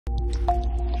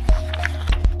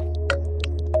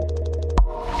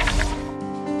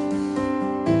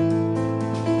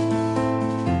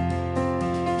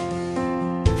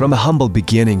From a humble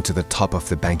beginning to the top of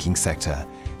the banking sector,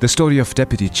 the story of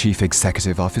Deputy Chief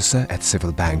Executive Officer at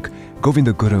Civil Bank,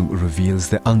 Govinda Gurung, reveals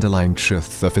the underlying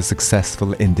truth of a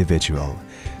successful individual.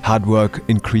 Hard work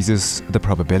increases the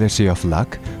probability of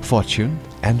luck, fortune,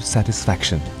 and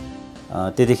satisfaction.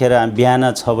 त्यतिखेर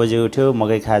बिहान 6 बजे उठ्यो,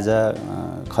 मकै खाजा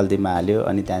खल्तीमा हाल्यो,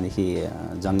 अनि त्यहाँदेखि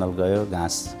जंगल गयो,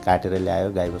 घाँस काटेर ल्यायो,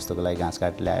 गाईबस्तुको लागि घाँस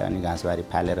काटेर ल्यायो, अनि घाँसबारी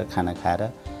फालेर खाना खाएर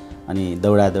अनि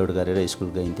दौडादौड गरेर स्कुल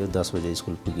गइन्थ्यो। 10 बजे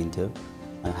स्कुल पुगिन्थ्यो।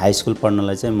 हाई स्कुल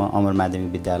पढ्नलाई चाहिँ म अमर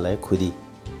माध्यमिक विद्यालय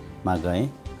खुदीमा गएँ।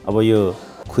 अब यो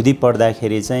खुदी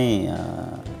पढ्दाखेरि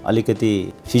चाहिँ अलिकति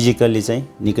फिजिकली चाहिँ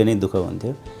निकै नै दुःख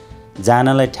हुन्थ्यो।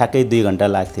 जानलाई ठ्याक्कै 2 घण्टा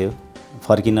लाग्थ्यो,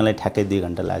 फर्किनलाई ठ्याक्कै 2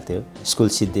 घण्टा लाग्थ्यो। स्कुल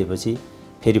सिद्धिएपछि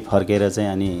फेरि फर्केर चाहिँ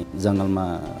अनि जंगलमा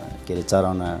के रे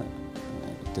चराउन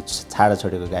त्यो छाडा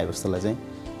छोडेको गाईबस्तुलाई चाहिँ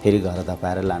फेरि घर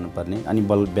धपाएर लानुपर्ने, अनि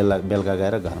बेलुका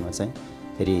गएर घरमा चाहिँ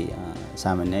फेरि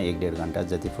सामान्य 1-1.5 घण्टा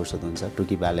जति फुर्सद हुन्छ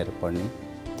टुकी बालेर पढ्ने,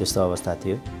 त्यस्तो अवस्था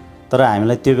थियो। तर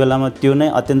हामीलाई त्यो बेलामा त्यो नै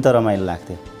अत्यन्त रमाइलो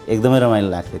लाग्थ्यो, एकदमै रमाइलो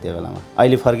लाग्थ्यो त्यो बेलामा।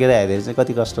 अहिले फर्केर हेर्दाखेरि चाहिँ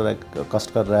कति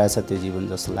कष्टकर रहेछ त्यो जीवन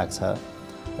जस्तो लाग्छ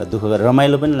र दुःख गरेर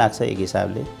रमाइलो पनि लाग्छ एक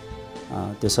हिसाबले।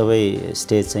 त्यो सबै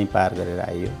स्टेज चाहिँ पार गरेर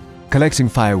आइयो। Collecting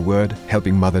firewood,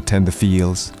 helping mother tend the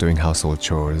fields, doing household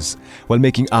chores, while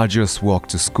making arduous walk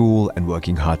to school and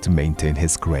working hard to maintain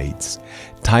his grades.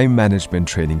 Time management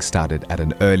training started at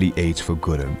an early age for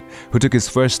Gurung, who took his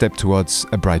first step towards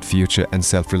a bright future and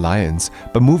self-reliance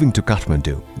by moving to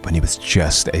Kathmandu when he was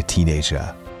just a teenager.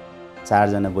 4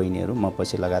 जना बहिनीहरू, म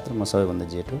पछि लगातार, म सबैभन्दा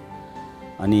जेठो,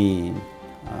 अनि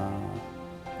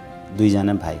 2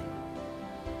 जना भाइ।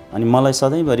 अनि मलाई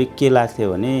सधैँभरि के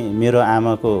लाग्थ्यो भने मेरो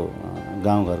आमाको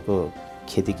गाउँघरको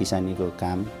खेती किसानीको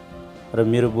काम र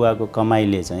मेरो बुवाको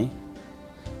कमाइले चाहिँ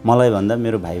मलाई भन्दा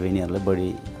मेरो भाइ बहिनीहरूलाई बढी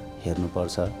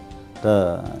हेर्नुपर्छ र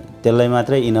त्यसलाई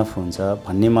मात्रै इनफ हुन्छ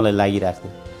भन्ने मलाई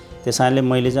लागिराख्थ्यो। त्यसैले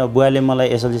मैले चाहिँ बुवाले मलाई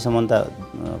एसएलसी सम्म त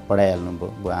पढाइहाल्नु भयो,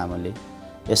 बुवा आमाले।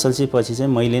 एसएलसी पछि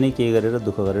चाहिँ मैले नै के गरेर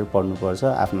दुःख गरेर पढ्नुपर्छ,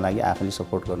 आफ्नो लागि आफैले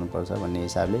सपोर्ट गर्नुपर्छ भन्ने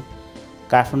हिसाबले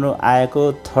काठमाडौँ आएको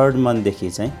 3rd मन्थदेखि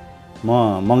चाहिँ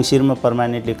म मङ्सिरमा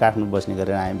पर्मानेन्टली काठमाडौँ बस्ने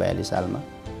गरेर आएँ 42 सालमा।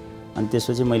 अनि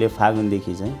त्यसपछि मैले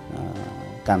फागुनदेखि चाहिँ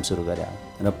काम सुरु गरेँ।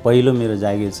 र पहिलो मेरो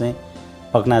जागिर चाहिँ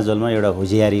पक्नाजोलमा एउटा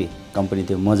होजियारी कम्पनी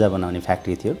थियो, मोजा बनाउने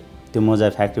फ्याक्ट्री थियो। त्यो मोजा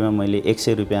फ्याक्ट्रीमा मैले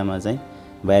 100 रुपैयाँमा चाहिँ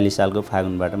 42 सालको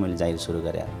फागुनबाट मैले जागिर सुरु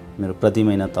गरेँ। मेरो प्रति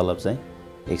महिना तलब चाहिँ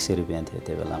 100 रुपैयाँ थियो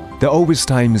त्यो बेलामा। There are always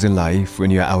times in life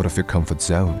when you're out of your comfort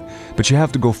zone, but you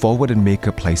have to go forward and make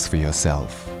a place for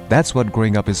yourself. That's what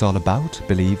growing up is all about,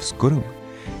 believes Gurung.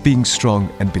 Being strong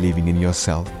and believing in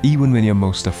yourself, even when you're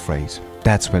most afraid.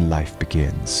 That's when life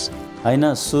begins.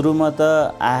 हैन, सुरुमा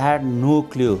त I had no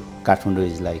clue Kathmandu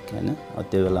is like, हैन।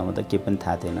 त्यो बेलामा त के पनि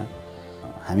थाहा थिएन।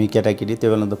 हामी केटाकेटी त्यो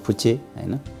बेलामा त फुच्चे,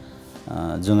 हैन।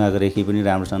 जुङ्गाको रेखी पनि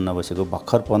राम्रोसँग नबसेको,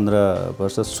 भर्खर 15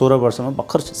 वर्ष 16 वर्षमा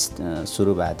भर्खर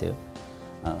सुरु भएको थियो।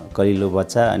 कलिलो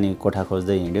बच्चा, अनि कोठा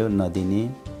खोज्दै हिँड्यो, नदिने।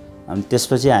 अनि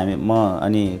त्यसपछि म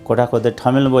अनि कोठा खोज्दै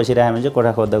ठमेलमा बसिरहेको चाहिँ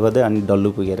कोठा खोज्दा खोज्दै अनि डल्लु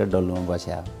पुगेर डल्लुमा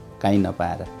बस्या, कहीँ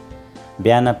नपाएर।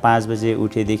 बिहान 5 बजे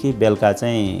उठेदेखि बेलुका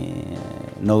चाहिँ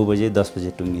 9 बजे 10 बजे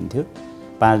टुङ्गिन्थ्यो।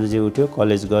 5 बजे उठ्यो,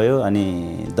 कलेज गयो, अनि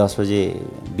 10 बजे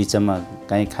बिचमा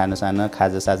कहीँ खानासाना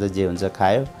खाजासाजा जे हुन्छ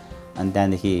खायो, अनि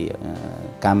त्यहाँदेखि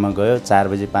काममा गयो। 4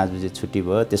 बजे 5 बजे छुट्टी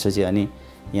भयो। त्यसपछि अनि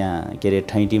यहाँ के अरे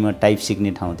ठैँटीमा टाइप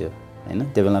सिक्ने ठाउँ थियो,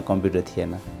 हैन। त्यो बेला कम्प्युटर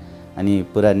थिएन।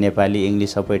 अनि पुरा नेपाली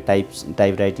इङ्ग्लिस सबै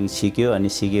टाइप राइटिङ सिक्यो। अनि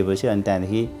सिकेपछि अनि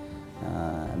त्यहाँदेखि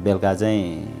बेलुका चाहिँ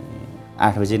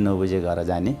 8 बजे 9 बजे घर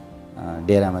जाने,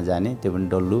 डेरामा जाने, त्यो पनि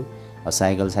डल्लु।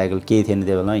 साइकल केही थिएन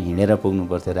त्यो बेलामा, हिँडेर पुग्नु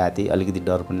पर्थ्यो राति, अलिकति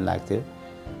डर पनि लाग्थ्यो।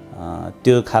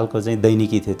 त्यो खालको चाहिँ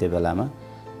दैनिकी थियो त्यो बेलामा।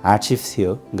 हार्डसिप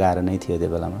थियो, गाह्रो नै थियो त्यो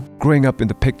बेलामा। Growing up in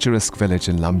the picturesque village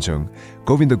in Lamjung,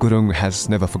 Govinda Gurung has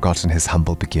never forgotten his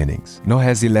humble beginnings, nor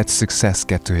has he let success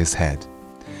get to his head.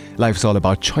 Life's all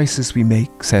about choices we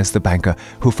make, says the banker,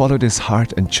 who followed his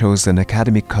heart and chose an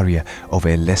academic career over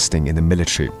enlisting in the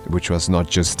military, which was not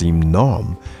just deemed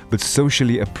norm, but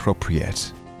socially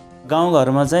appropriate.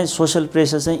 गाउँघरमा चाहिँ social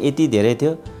pressure चाहिँ यति धेरै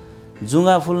थियो,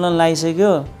 जुङ्गा फुल्न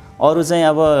लागिसक्यो, अरू चाहिँ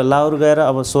अब लाउर गएर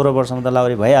अब 16 वर्षमा त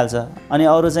लाउरी भइहाल्छ, अनि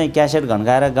अरू चाहिँ क्यासेट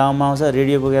घन्काएर गाउँमा आउँछ,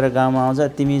 रेडियो बोकेर गाउँमा आउँछ,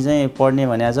 तिमी चाहिँ पढ्ने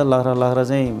भनेको छ, लखर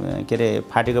चाहिँ के अरे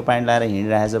फाटेको प्यान्ट लगाएर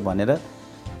हिँडिरहेछ भनेर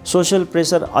सोशल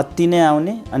प्रेसर अति नै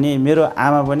आउने। अनि मेरो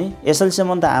आमा पनि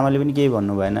एसएलसीसम्म त आमाले पनि केही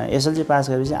भन्नु भएन, एसएलसी पास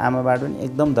गरेपछि आमाबाट पनि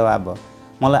एकदम दबाब भयो।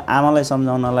 मलाई आमालाई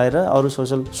सम्झाउनलाई र अरू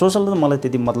सोशल त मलाई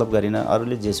त्यति मतलब गरिन,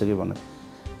 अरूले जेसुकै भन्नु,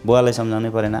 बुवालाई सम्झाउनै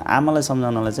परेन, आमालाई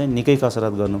सम्झाउनलाई चाहिँ निकै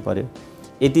कसरत गर्नु पर्यो।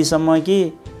 यतिसम्म कि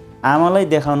आमालाई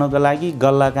देखाउनको लागि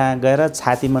गल्ला कहाँ गएर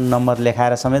छातीमा नम्बर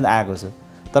लेखाएर समेत आएको छु,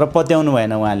 तर पत्याउनु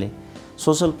भएन उहाँले।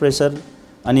 सोशल प्रेसर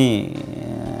अनि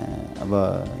अब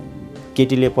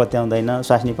केटीले पत्याउँदैन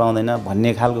स्वास्नी पाउँदैन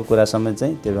भन्ने खालको कुरा समेत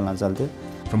चाहिँ त्यो बेला चल्थ्यो.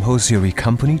 From hosiery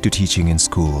company to teaching in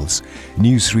schools,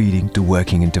 news reading to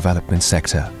working in development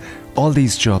sector, all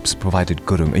these jobs provided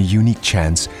Gurung a unique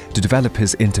chance to develop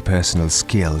his interpersonal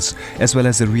skills as well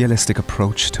as a realistic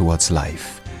approach towards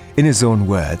life. In his own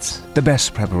words, the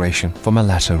best preparation for my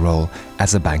latter role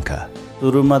as a banker.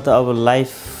 सुरुमा त अब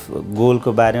life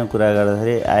गोलको बारेमा कुरा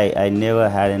गर्दाखेरि I never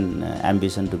had an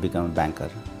ambition to become a banker.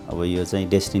 अब यो चाहिँ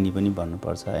डेस्टिनी पनि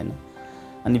भन्नुपर्छ हैन.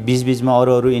 अनि बीचबीचमा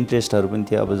अरू इन्ट्रेस्टहरू पनि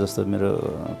थियो. अब जस्तो मेरो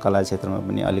कला क्षेत्रमा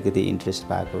पनि अलिकति इन्ट्रेस्ट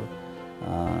भएको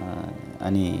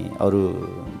अनि अरू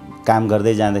काम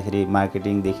गर्दै जाँदाखेरि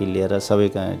मार्केटिङदेखि लिएर सबै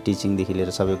टिचिङदेखि लिएर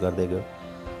सबै गर्दै गयो.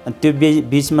 अनि त्यो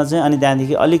बीचमा चाहिँ अनि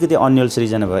त्यहाँदेखि अलिकति अन्यल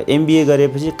सृजना भयो. एमबीए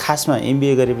गरेपछि खासमा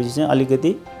एमबीए गरेपछि चाहिँ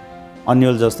अलिकति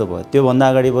अन्यल जस्तो भयो. त्योभन्दा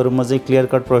अगाडि बरु म चाहिँ क्लियर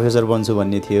कट प्रोफेसर बन्छु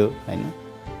भन्ने थियो हैन.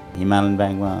 हिमालयन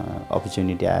ब्याङ्कमा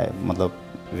अपर्च्युनिटी आयो मतलब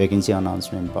भ्याकेन्सी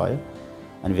अनाउन्समेन्ट भयो.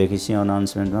 अनि भ्याकेन्सी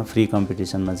अनाउन्समेन्टमा फ्री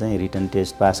कम्पिटिसनमा चाहिँ रिटन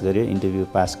टेस्ट पास गर्यो, इन्टरभ्यू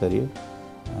पास गर्यो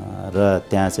र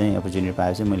त्यहाँ चाहिँ अपर्च्युनिटी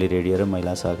पाएपछि मैले रेडियो र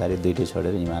महिला सहकारी दुईटै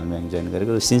छोडेर हिमालयन ब्याङ्क जोइन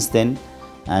गरेको. Since then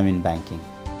I am in banking.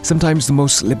 Sometimes the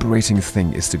most liberating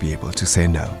thing is to be able to say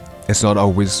no. It's not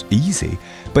always easy,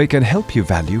 but it can help you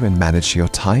value and manage your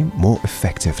time more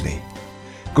effectively.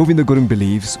 Govinda Gurung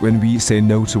believes when we say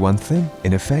no to one thing,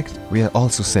 in effect, we are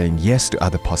also saying yes to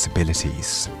other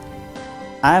possibilities.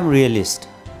 I am realist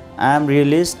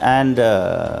and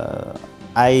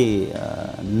I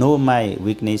know my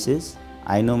weaknesses,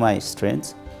 I know my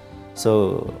strengths,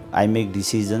 so I make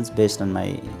decisions based on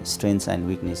my strengths and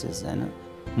weaknesses.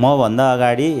 म भन्दा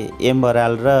अगाडि am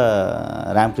Baral र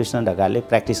रामकृष्ण ढकालले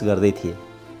practice गर्दै थिए.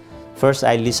 First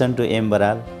I listen to am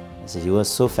Baral, he was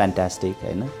so fantastic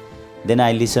हैन. Then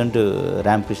I listen to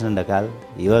Ramkrishna Dhakal,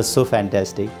 he was so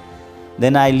fantastic.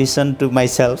 Then I listen to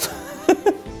myself.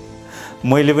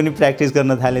 मैले पनि प्र्याक्टिस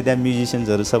गर्न थालेँ. त्यहाँ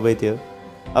म्युजिसियन्सहरू सबै थियो.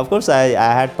 Of course I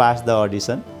had pass the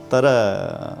audition. तर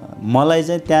मलाई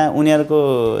चाहिँ त्यहाँ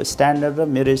उनीहरूको स्ट्यान्डर्ड र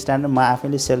मेरो स्ट्यान्डर्ड म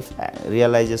आफैले सेल्फ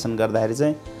रियलाइजेसन गर्दाखेरि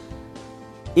चाहिँ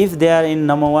if they are in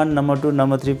number 1, number 2,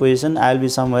 number 3 position, I will be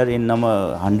somewhere in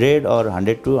number 100 or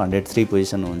 102, 103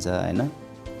 position हुन्छ हैन.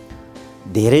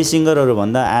 धेरै सिंगरहरू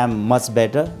भन्दा I am much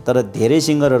better, तर धेरै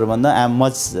सिंगरहरू भन्दा I am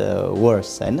much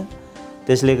worse हैन.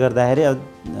 त्यसले गर्दाखेरि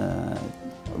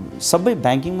सबै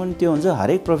ब्याङ्किङमा पनि त्यो हुन्छ,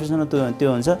 हरेक प्रोफेसनमा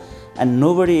त्यो हुन्छ. And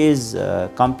nobody is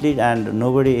complete and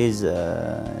nobody is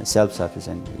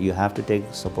self-sufficient. You have to take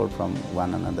support from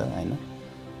one another हैन.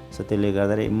 सो त्यसले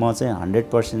गर्दाखेरि म चाहिँ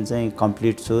 100% चाहिँ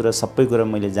कम्प्लिट छु र सबै कुरा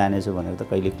मैले जानेछु भनेर त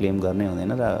कहिले क्लेम गर्नै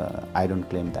हुँदैन र I don't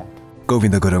claim that.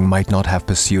 Govinda Gurung might not have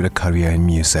pursued a career in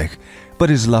music, but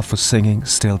his love for singing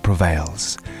still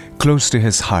prevails. Close to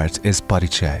his heart is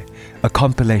Parichay, a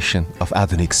compilation of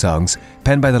Adhunik songs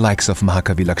penned by the likes of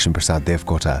Mahakavi Lakshmi Prasad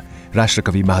Devkota,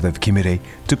 Rashtrakavi Madhav Khimire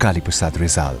to Kali Prasad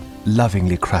Rizal,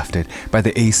 lovingly crafted by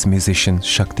the ace musician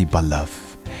Shakti Ballav.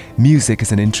 Music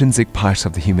is an intrinsic part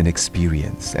of the human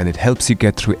experience and it helps you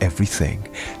get through everything,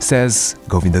 says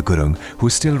Govinda Gurung, who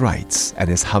still writes and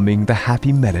is humming the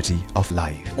happy melody of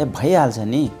life. भइहाल्छ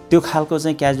नि त्यो खालको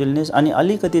चाहिँ क्याजुअलनेस. अनि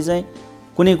अलिकति चाहिँ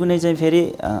कुनै चाहिँ फेरि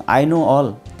आई नो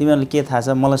अल, तिमीहरूलाई के थाहा छ,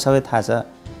 मलाई सबै थाहा छ,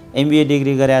 एमबीए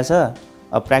डिग्री गरेछ,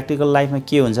 अब प्र्याक्टिकल लाइफमा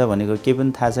के हुन्छ भनेको केही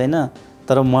पनि थाहा छैन,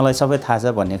 तर मलाई सबै थाहा छ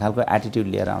भन्ने खालको एटिट्युड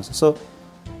लिएर आउँछ. सो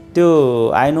त्यो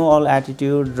आई नो अल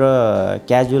एटिट्युड र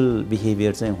क्याजुअल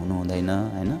बिहेभियर चाहिँ हुनु हुँदैन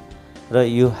हैन. र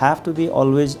you have to be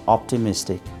always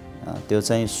optimistic. त्यो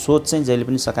चाहिँ सोच चाहिँ जहिले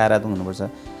पनि सकारात्मक हुनुपर्छ.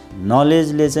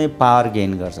 नलेजले चाहिँ पावर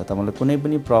गेन गर्छ. तपाईँले कुनै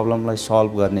पनि प्रब्लमलाई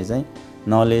सल्भ गर्ने चाहिँ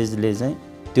नलेजले चाहिँ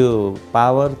त्यो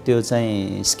पावर त्यो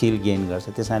चाहिँ स्किल गेन गर्छ.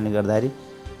 त्यसैले गर्दाखेरि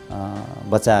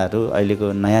बच्चाहरू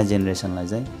अहिलेको नयाँ जेनेरेसनलाई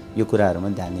चाहिँ यो कुराहरूमा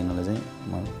ध्यान दिनलाई चाहिँ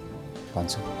म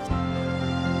भन्छु.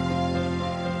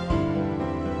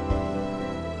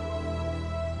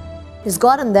 He's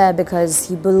gotten there because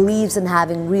he believes in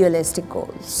having realistic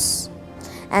goals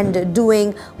and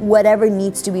doing whatever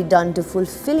needs to be done to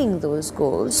fulfilling those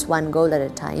goals, one goal at a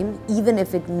time, even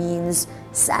if it means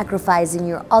sacrificing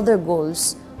your other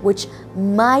goals, which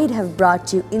might have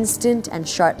brought you instant and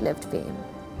short-lived fame.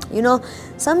 You know,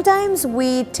 sometimes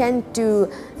we tend to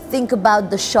think about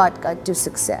the shortcut to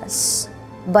success.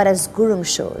 But as Gurung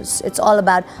shows, it's all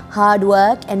about hard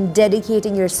work and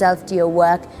dedicating yourself to your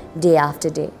work day after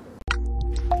day.